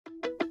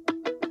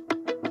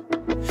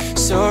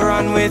So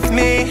run with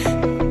me.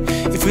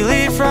 If we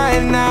leave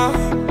right now,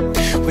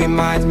 we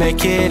might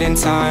make it in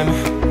time.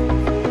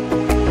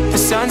 The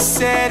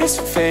sunset is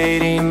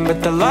fading,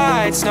 but the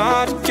light's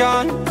not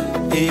gone.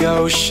 The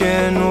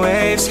ocean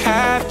waves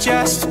have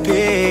just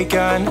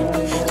begun.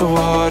 The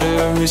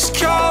water is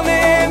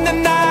calling, the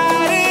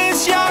night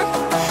is young.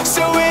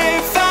 So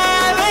if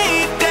I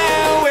lay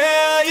down,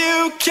 will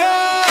you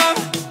come?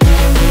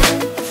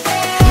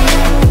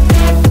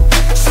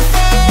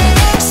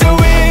 So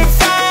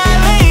if I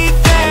lay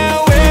down,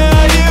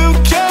 will you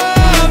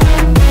come?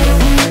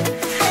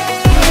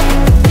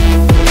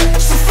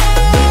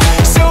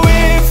 So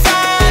if I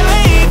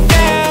lay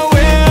down,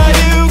 will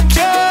you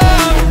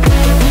come?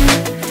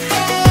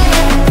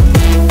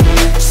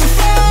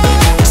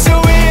 So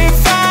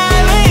if I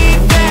lay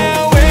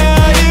down,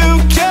 will you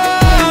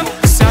come?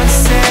 The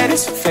sunset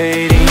is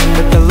fading,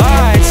 but the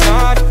light's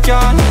not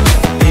gone.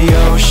 The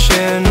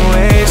ocean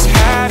waves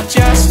have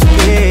just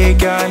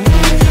begun.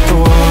 The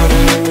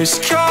water is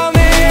cold.